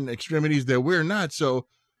 certain extremities that we're not. So,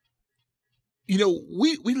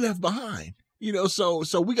 we left behind.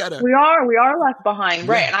 So we are left behind,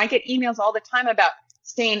 Yeah. right? And I get emails all the time about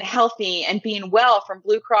staying healthy and being well from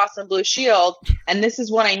Blue Cross and Blue Shield, and this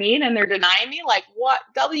is what I need, and they're denying me. Like, what?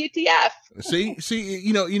 WTF? See,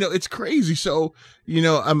 it's crazy. So,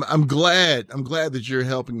 I'm glad that you're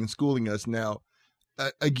helping and schooling us now.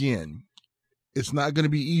 Again, it's not going to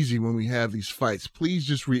be easy when we have these fights. Please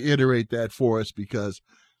just reiterate that for us, because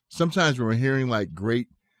sometimes when we're hearing like great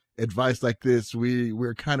advice like this,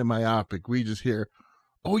 we're kind of myopic. We just hear,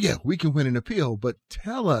 "Oh yeah, we can win an appeal," but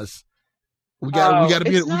tell us, we got to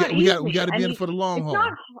be in it for the long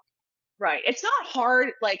haul. Right. It's not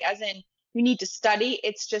hard, like as in you need to study.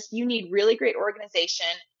 It's just you need really great organization.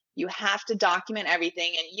 You have to document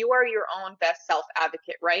everything, and you are your own best self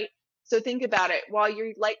advocate, right? So think about it. While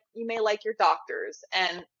you may like your doctors,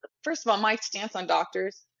 and first of all, my stance on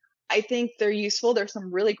doctors, I think they're useful. There's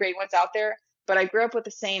some really great ones out there. But I grew up with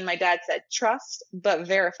the saying my dad said, trust, but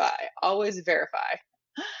verify. Always verify.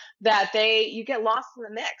 That you get lost in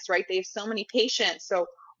the mix, right? They have so many patients. So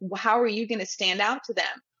how are you going to stand out to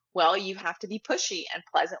them? Well, you have to be pushy and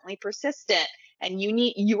pleasantly persistent. And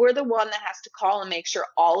you are the one that has to call and make sure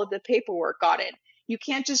all of the paperwork got in. You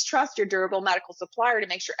can't just trust your durable medical supplier to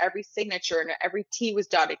make sure every signature and every T was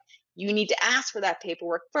dotted. You need to ask for that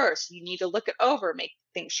paperwork first. You need to look it over, make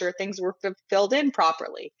sure things were filled in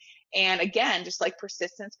properly. And again, just like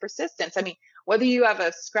persistence. I mean, whether you have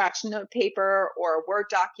a scratch note paper or a Word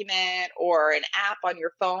document or an app on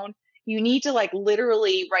your phone, you need to like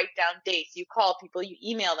literally write down dates. You call people, you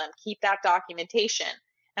email them, keep that documentation.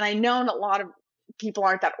 And I know a lot of people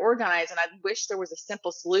aren't that organized, and I wish there was a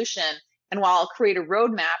simple solution. And while I'll create a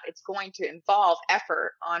roadmap, it's going to involve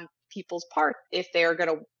effort on people's part if they're going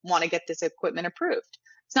to want to get this equipment approved.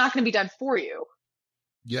 It's not going to be done for you.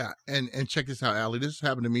 Yeah, and check this out, Allie. This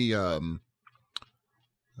happened to me about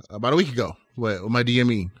a week ago with my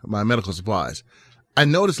DME, my medical supplies. I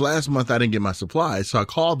noticed last month I didn't get my supplies, so I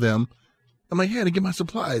called them. I'm like, hey, I didn't get my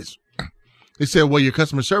supplies. They said, well, your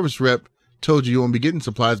customer service rep told you won't be getting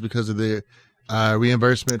supplies because of the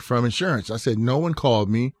reimbursement from insurance. I said, no one called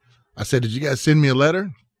me. I said, did you guys send me a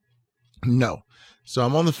letter? No. So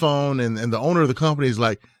I'm on the phone and the owner of the company is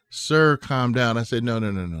like, sir, calm down. I said, no.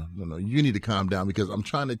 You need to calm down because I'm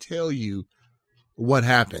trying to tell you what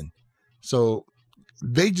happened. So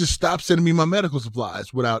they just stopped sending me my medical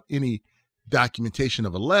supplies without any documentation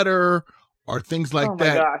of a letter or things like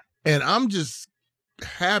that. Gosh. And I'm just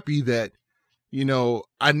happy that,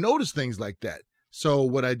 I noticed things like that. So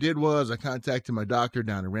what I did was I contacted my doctor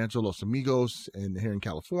down in Rancho Los Amigos here in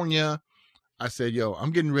California. I said, yo,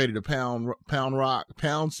 I'm getting ready to pound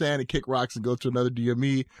sand and kick rocks and go to another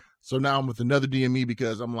DME. So now I'm with another DME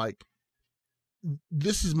because I'm like,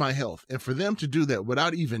 this is my health. And for them to do that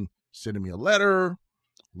without even sending me a letter,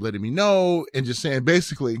 letting me know, and just saying,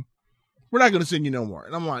 basically, we're not going to send you no more.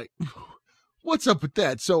 And I'm like, what's up with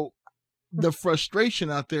that? So the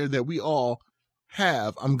frustration out there that we all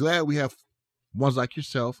have, I'm glad we have ones like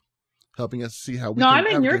yourself helping us see how we can I'm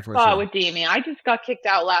in your advocate for spot ourselves. with DME. I just got kicked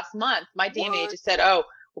out last month. My DME just said, oh,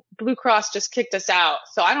 Blue Cross just kicked us out.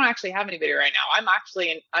 So I don't actually have anybody right now.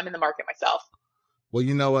 I'm in the market myself. Well,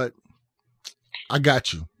 you know what? I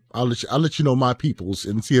got you. I'll let you know my peoples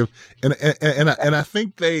and see if and I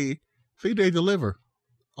think they deliver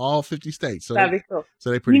all 50 states. So that'd be cool.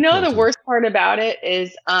 So they pretty. The worst part about it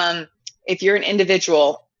is if you're an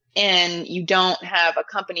individual and you don't have a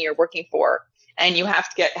company you're working for and you have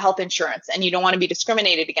to get health insurance and you don't want to be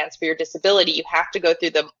discriminated against for your disability, you have to go through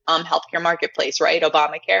the healthcare marketplace, right?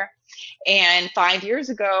 Obamacare. And 5 years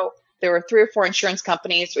ago, there were 3 or 4 insurance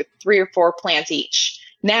companies with 3 or 4 plans each.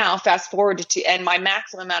 Now, fast forward and my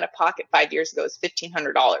maximum out of pocket 5 years ago is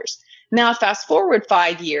 $1,500. Now, fast forward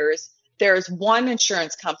 5 years, there's one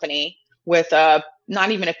insurance company with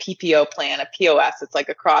not even a PPO plan, a POS. It's like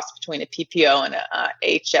a cross between a PPO and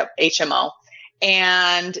a HMO.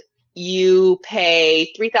 And you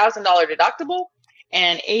pay $3,000 deductible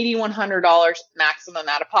and $8,100 maximum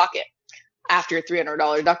out of pocket after your $300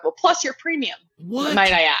 deductible, plus your premium,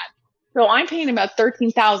 might I add. So I'm paying about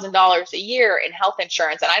 $13,000 a year in health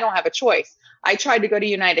insurance, and I don't have a choice. I tried to go to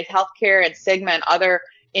United Healthcare and Cigna and other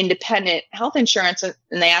independent health insurance, and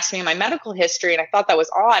they asked me my medical history, and I thought that was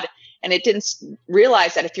odd. And it didn't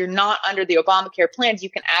realize that if you're not under the Obamacare plans, you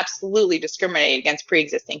can absolutely discriminate against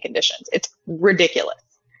pre-existing conditions. It's ridiculous.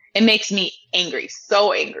 It makes me angry,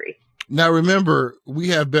 so angry. Now, remember, we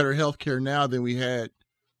have better health care now than we had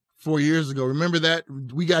 4 years ago. Remember that?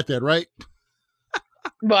 We got that, right?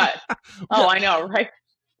 But, I know, right?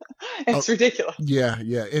 It's ridiculous. Yeah.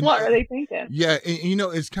 And, what are they thinking? Yeah, and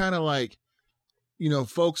it's kind of like,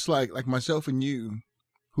 folks like myself and you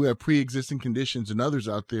who have pre-existing conditions and others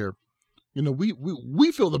out there,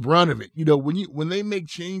 we feel the brunt of it. When they make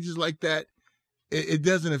changes like that, it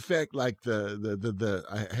doesn't affect like the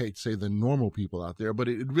I hate to say the normal people out there, but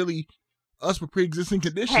it really us with pre-existing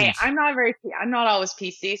conditions. Hey, I'm not always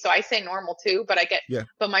PC, so I say normal too, but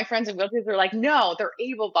but my friends in wheelchairs are like, no, they're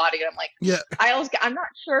able-bodied. I'm like, yeah, I'm not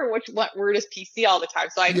sure what word is PC all the time,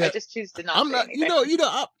 so I just choose to not. I'm not,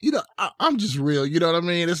 I'm just real. You know what I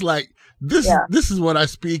mean? It's like this is what I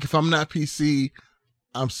speak. If I'm not PC,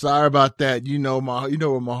 I'm sorry about that. You know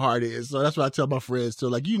where my heart is. So that's what I tell my friends too.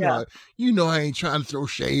 Like, I ain't trying to throw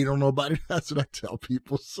shade on nobody. That's what I tell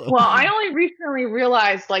people. So well, I only recently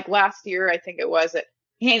realized, like last year, I think it was, that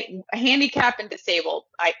handicap and disabled,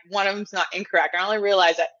 one of them's not incorrect. I only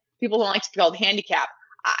realized that people don't like to be called handicap.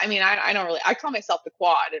 I mean, I don't really, I call myself the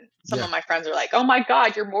quad, and some of my friends are like, oh my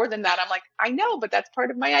God, you're more than that. I'm like, I know, but that's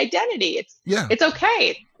part of my identity. It's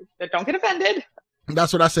okay. Don't get offended.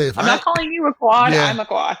 That's what I say. I'm not calling you a quad. I'm a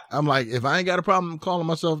quad. I'm like, if I ain't got a problem calling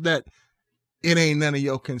myself that, it ain't none of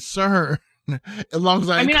your concern. As long as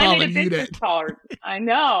I ain't calling you that. Card. I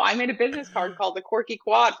know. I made a business card called the Quirky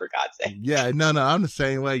Quad, for God's sake. Yeah, no, I'm the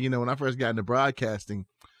same way. When I first got into broadcasting,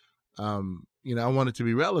 I wanted to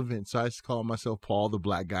be relevant, so I just called myself Paul, the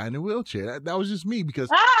black guy in the wheelchair. That was just me, because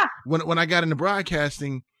when I got into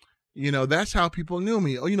broadcasting, that's how people knew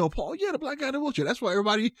me. Oh, Paul, the black guy in the wheelchair. That's why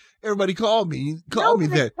everybody called me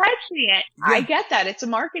that. I get that. It's a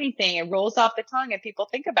marketing thing. It rolls off the tongue and people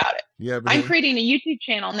think about it. Yeah, I'm creating a YouTube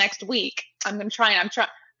channel next week. I'm trying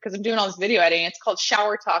because I'm doing all this video editing. It's called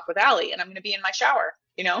Shower Talk with Allie, and I'm going to be in my shower,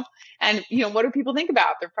 and what do people think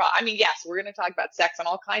about? Yes, we're going to talk about sex and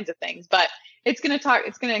all kinds of things, but it's going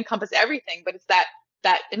to encompass everything, but it's that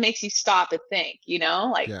it makes you stop and think,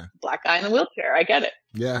 black guy in the wheelchair. I get it.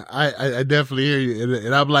 Yeah, I definitely hear you.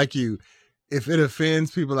 And I'm like you. If it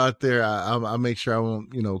offends people out there, I'll make sure I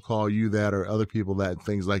won't, call you that or other people that,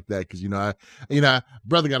 things like that. Cause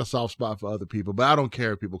brother got a soft spot for other people, but I don't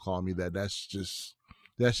care if people call me that. That's just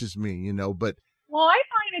me, but. Well, I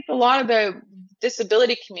it's a lot of the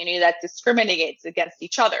disability community that discriminates against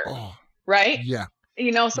each other, right? Yeah.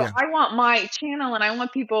 So I want my channel and I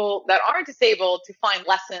want people that aren't disabled to find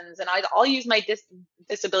lessons, and I'll use my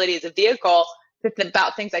disability as a vehicle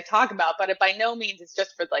about things I talk about, but by no means it's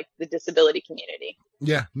just for like the disability community.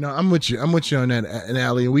 Yeah, no, I'm with you on that, and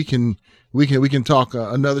Allie, and we can talk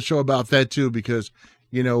another show about that too, because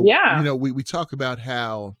we talk about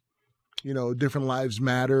how different lives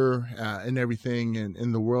matter and everything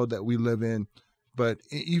in the world that we live in, but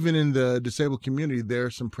even in the disabled community, there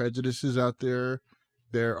are some prejudices out there.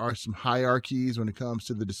 There are some hierarchies when it comes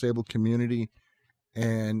to the disabled community,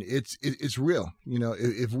 and it's real.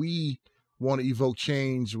 If we want to evoke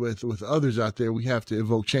change with others out there, we have to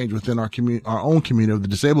evoke change within our own community of the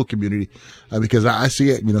disabled community, because I see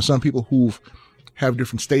it. Some people who have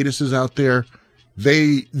different statuses out there,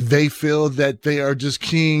 they feel that they are just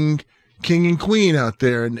king and queen out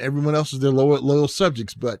there, and everyone else is their loyal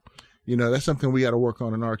subjects. But that's something we got to work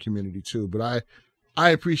on in our community too. But I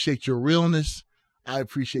appreciate your realness. I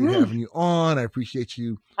appreciate having you on. I appreciate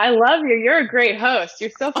you. I love you. You're a great host.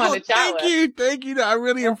 You're so fun to chat with. Thank you. I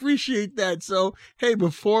really appreciate that. So, hey,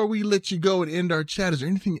 before we let you go and end our chat, is there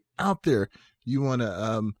anything out there you want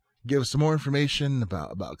to give us some more information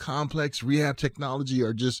about complex rehab technology,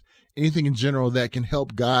 or just anything in general that can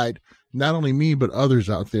help guide not only me, but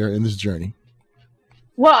others out there in this journey?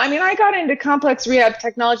 Well, I got into complex rehab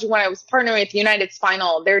technology when I was partnering with United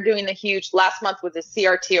Spinal. They're doing the huge, last month was the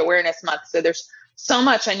CRT Awareness Month. So there's so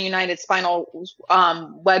much on United Spinal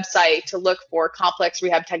website to look for complex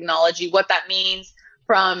rehab technology, what that means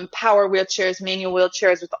from power wheelchairs, manual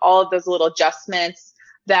wheelchairs, with all of those little adjustments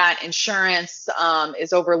that insurance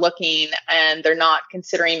is overlooking and they're not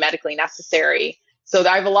considering medically necessary. So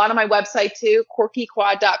I have a lot on my website too,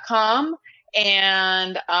 quirkyquad.com.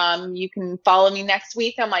 And you can follow me next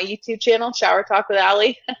week on my YouTube channel, Shower Talk with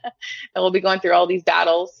Allie. And we'll be going through all these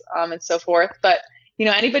battles and so forth. But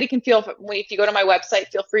anybody can if you go to my website,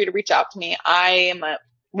 feel free to reach out to me. I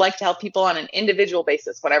like to help people on an individual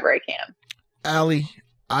basis whenever I can. Allie,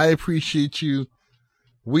 I appreciate you.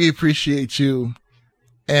 We appreciate you.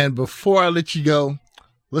 And before I let you go,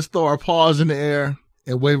 let's throw our paws in the air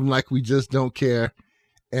and wave them like we just don't care.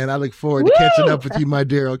 And I look forward to catching up with you, my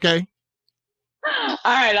dear. Okay? All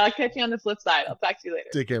right. I'll catch you on the flip side. I'll talk to you later.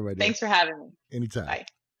 Take care, my dear. Thanks for having me. Anytime. Bye.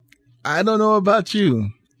 I don't know about you,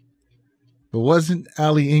 but wasn't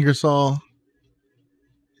Allie Ingersoll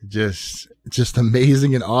just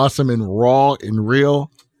amazing and awesome and raw and real?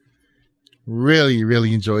 Really,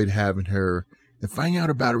 really enjoyed having her and finding out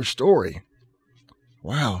about her story.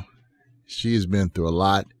 Wow. She has been through a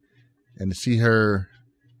lot, and to see her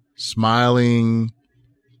smiling,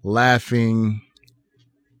 laughing,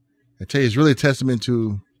 I tell you, it's really a testament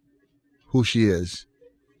to who she is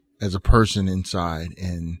as a person inside.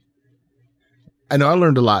 And I know I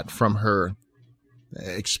learned a lot from her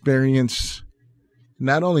experience,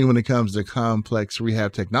 not only when it comes to complex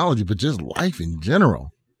rehab technology, but just life in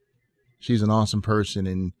general. She's an awesome person,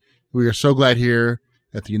 and we are so glad here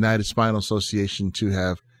at the United Spinal Association to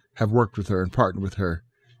have worked with her and partnered with her.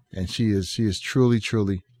 And she is truly,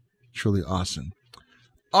 truly, truly awesome.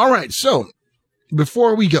 All right. So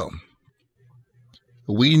before we go,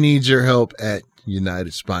 we need your help at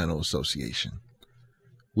United Spinal Association.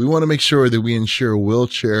 We want to make sure that we ensure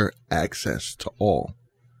wheelchair access to all.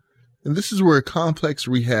 And this is where complex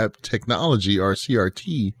rehab technology, or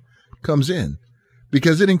CRT, comes in,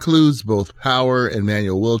 because it includes both power and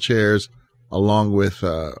manual wheelchairs, along with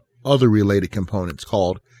other related components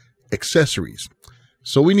called accessories.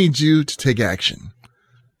 So we need you to take action.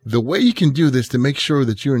 The way you can do this to make sure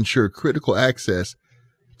that you ensure critical access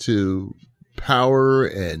to power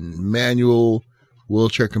and manual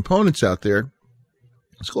wheelchair components out there,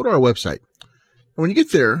 let's go to our website. And when you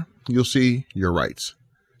get there, you'll see your rights.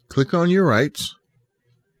 Click on your rights.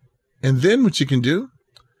 And then what you can do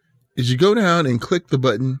is you go down and click the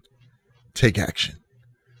button, Take Action.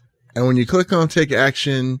 And when you click on Take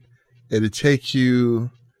Action, it'll take you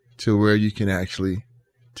to where you can actually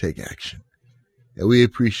take action. And we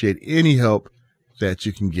appreciate any help that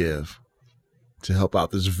you can give to help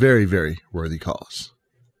out this very, very worthy cause.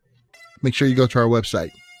 Make sure you go to our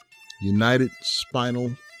website,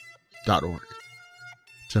 unitedspinal.org,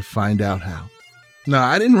 to find out how. No,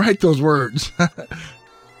 I didn't write those words.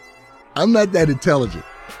 I'm not that intelligent.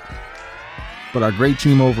 But our great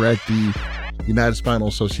team over at the United Spinal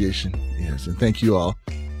Association is. And thank you all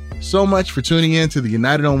so much for tuning in to the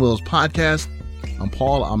United on Wheels podcast. I'm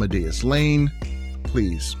Paul Amadeus Lane.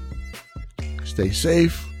 Please stay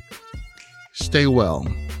safe, stay well.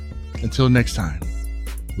 Until next time,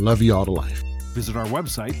 love you all to life. Visit our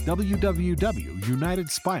website,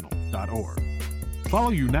 www.unitedspinal.org. Follow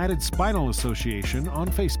United Spinal Association on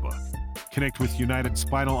Facebook. Connect with United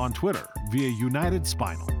Spinal on Twitter via United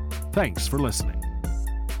Spinal. Thanks for listening.